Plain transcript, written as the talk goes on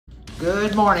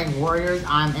Good morning, Warriors.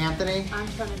 I'm Anthony. I'm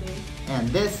Trinity. And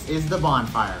this is the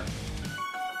Bonfire.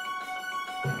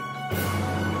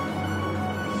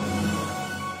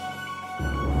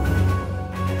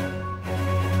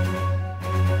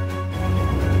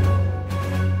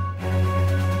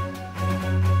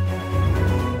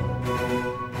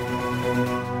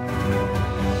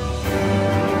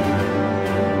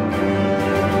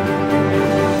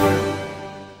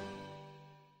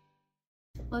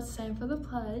 Let's stand for the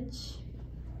pledge.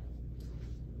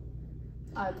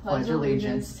 I pledge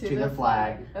allegiance to the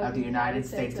flag of the United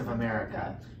States of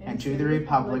America and to the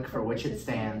republic for which it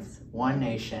stands, one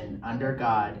nation, under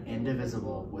God,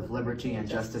 indivisible, with liberty and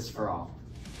justice for all.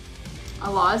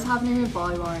 A lot is happening in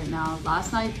volleyball right now.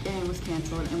 Last night's game was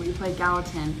canceled and we play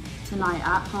Gallatin tonight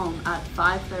at home at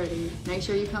 5:30. Make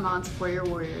sure you come out and support your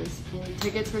Warriors. And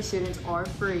tickets for students are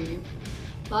free.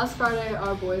 Last Friday,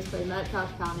 our boys played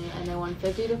Metcalfe County and they won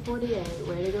 50-48.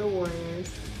 Way to go,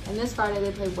 Warriors. And this Friday,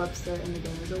 they played Webster and the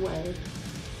game is away.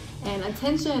 And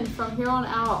attention, from here on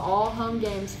out, all home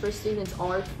games for students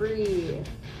are free.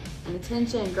 And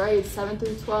attention, grades 7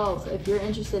 through 12. If you're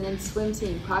interested in swim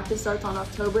team, practice starts on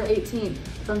October 18th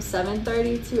from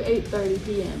 7:30 to 8:30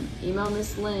 p.m. Email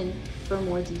Miss Lynn for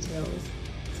more details.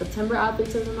 September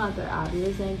athletes of the month are Abby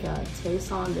Rozenka, Tay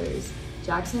Saunders,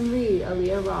 Jackson Reed,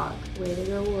 Aaliyah Rock. Way to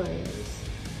go, Warriors.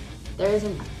 There is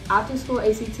an after-school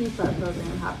ACT prep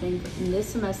program happening this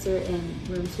semester in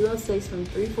room 206 from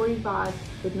 3:45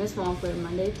 with Miss Moncler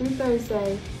Monday through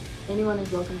Thursday. Anyone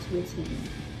is welcome to attend.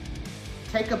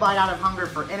 Take a bite out of hunger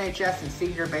for NHS and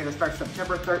Senior Bay that starts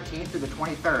September 13th through the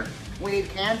 23rd. We need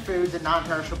canned foods and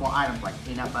non-perishable items like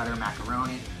peanut butter,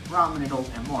 macaroni, ramen noodles,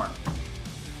 and more.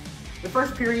 The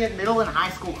first period, middle and high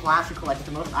school class who collects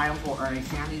the most items will earn a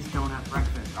Sammy's Donut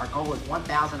breakfast. Our goal is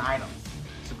 1,000 items.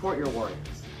 Support your Warriors.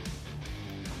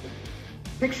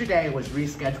 Picture Day was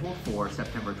rescheduled for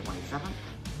September 27th.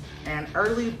 And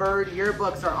early bird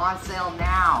yearbooks are on sale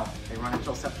now. They run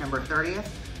until September 30th.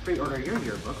 Pre-order your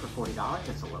yearbook for $40.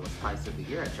 It's the lowest price of the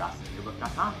year at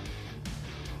jostensyearbook.com.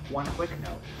 One quick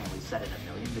note, and we've said it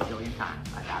a million bajillion times.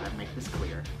 I gotta make this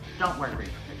clear. Don't wear green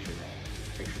for Picture Day.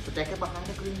 Pictures are taken behind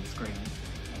a green screen.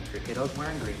 And if your kiddo's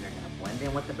wearing green, they're gonna blend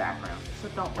in with the background. So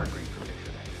don't wear green for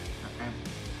Picture Day, okay?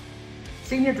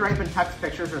 Senior Drape and Tux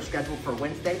pictures are scheduled for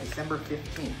Wednesday, December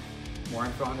 15th. More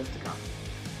info on this to come.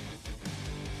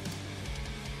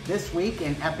 This week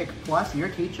in Epic Plus, your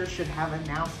teacher should have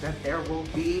announced that there will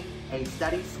be a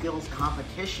study skills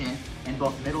competition in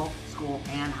both middle school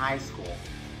and high school.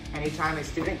 Anytime a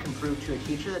student can prove to a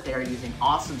teacher that they are using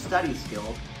awesome study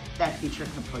skills, that teacher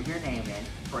can put your name in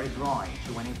for a drawing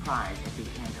to win a prize at the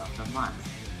end of the month.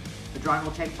 The drawing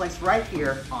will take place right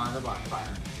here on the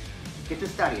Bonfire. Get to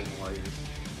studying, Warriors.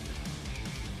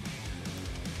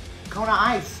 Kona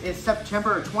Ice is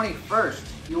September 21st.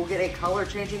 You will get a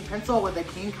color-changing pencil with a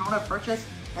King Kona purchase,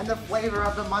 and the flavor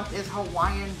of the month is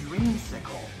Hawaiian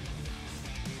Dreamsicle.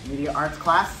 Media Arts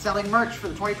class selling merch for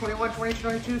the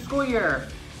 2021-2022 school year.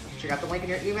 Check out the link in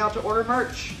your email to order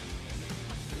merch.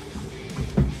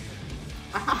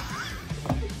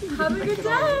 Have a good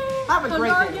day. Have a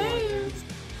great day.